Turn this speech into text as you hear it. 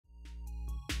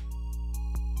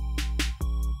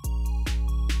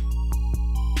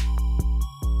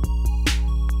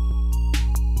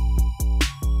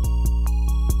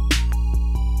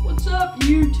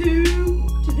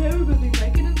YouTube? Today we're gonna be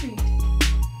making a beat.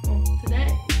 Well,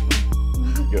 today.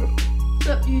 Go. What's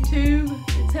up, YouTube?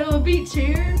 It's Hella Beats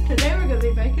here. Today we're gonna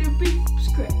be making a beat from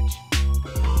scratch.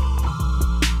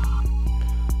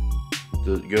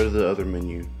 Go to the other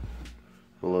menu.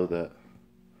 Below that.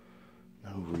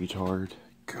 No, retard.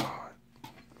 God.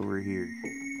 Over here.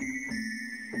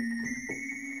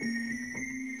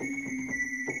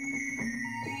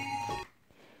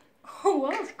 Oh,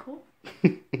 that was cool.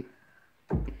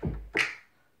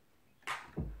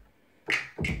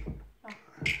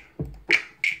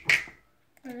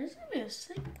 This is gonna be a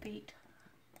sick beat.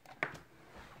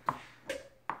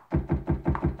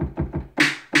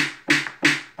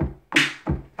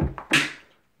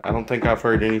 I don't think I've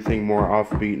heard anything more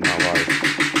offbeat in my life.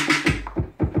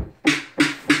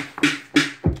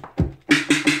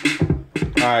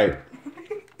 Alright.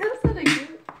 That sounded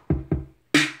good.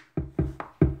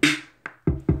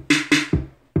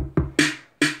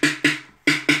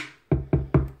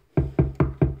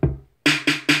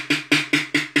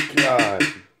 God.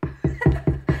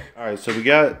 Alright, so we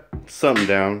got something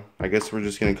down. I guess we're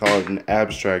just gonna call it an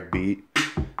abstract beat.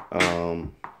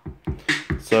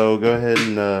 So go ahead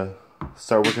and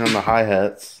start working on the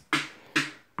hi-hats.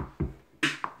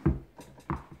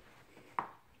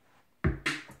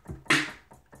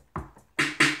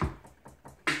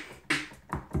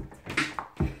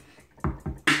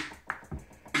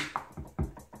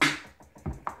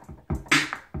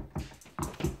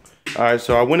 Alright,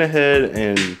 so I went ahead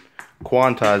and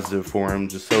quantized it for him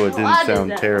just so it didn't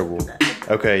sound terrible.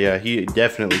 Okay, yeah, he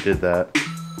definitely did that.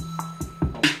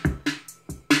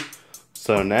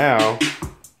 So now,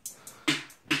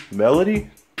 melody.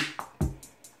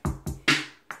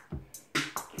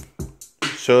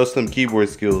 Show us some keyboard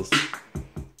skills.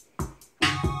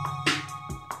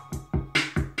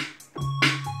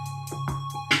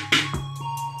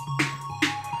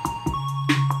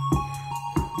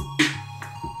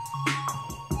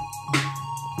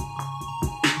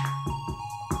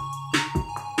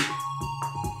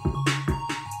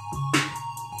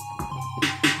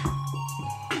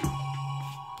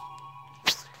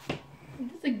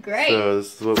 Great. So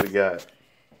this is what we got.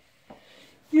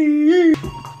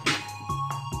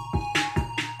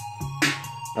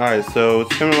 Alright, so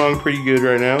it's coming along pretty good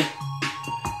right now.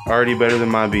 Already better than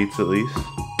my beats at least.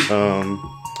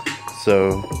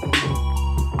 So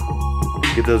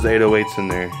get those 808s in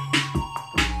there.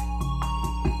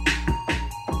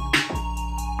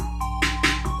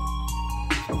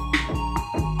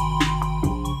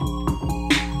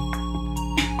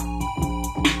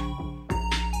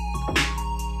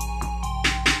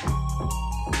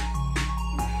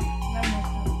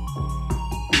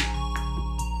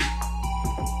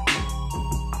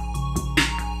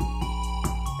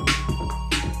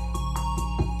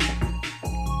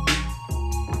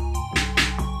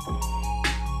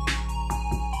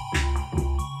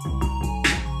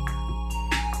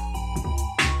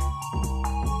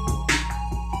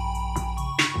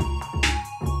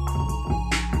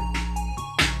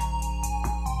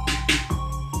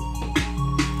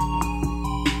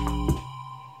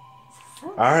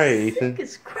 Alright, Ethan.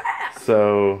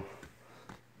 So,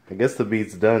 I guess the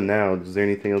beat's done now. Is there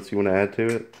anything else you want to add to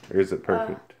it? Or is it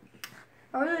perfect?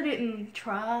 I really didn't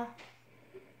try.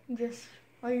 Just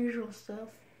my usual stuff.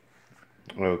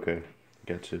 Okay,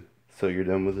 gotcha. So you're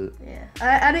done with it? Yeah.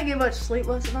 I didn't get much sleep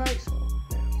last night, so.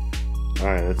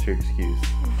 Alright, that's your excuse.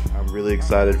 I'm really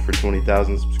excited for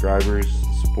 20,000 subscribers.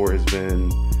 The support has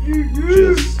been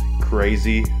just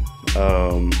crazy.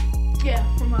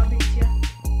 Yeah, for my beats, yeah.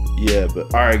 Yeah,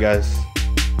 but alright guys,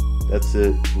 that's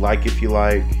it. Like if you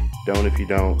like, don't if you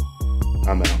don't.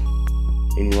 I'm out.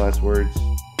 Any last words?